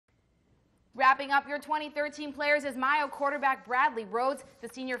Wrapping up your 2013 players is Mayo quarterback Bradley Rhoads. The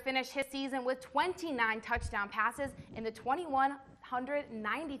senior finished his season with 29 touchdown passes in the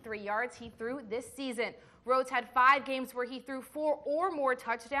 2,193 yards he threw this season. Rhoads had 5 games where he threw 4 or more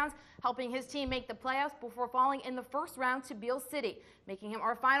touchdowns, helping his team make the playoffs before falling in the first round to Beale City, making him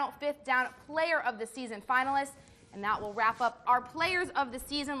our final 5th down player of the season finalist. And that will wrap up our players of the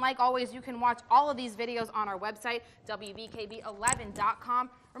season. Like always, you can watch all of these videos on our website, WBKB11.com.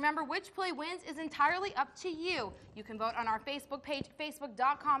 Remember, which play wins is entirely up to you. You can vote on our Facebook page,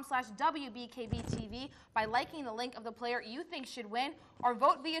 facebook.com/WBKBTV, by liking the link of the player you think should win, or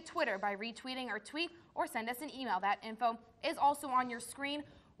vote via Twitter by retweeting our tweet, or send us an email. That info is also on your screen.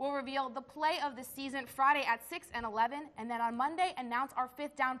 We'll reveal the play of the season Friday at 6 and 11, and then on Monday announce our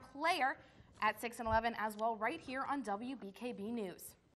 5th down player at 6 and 11 as well, right here on WBKB News.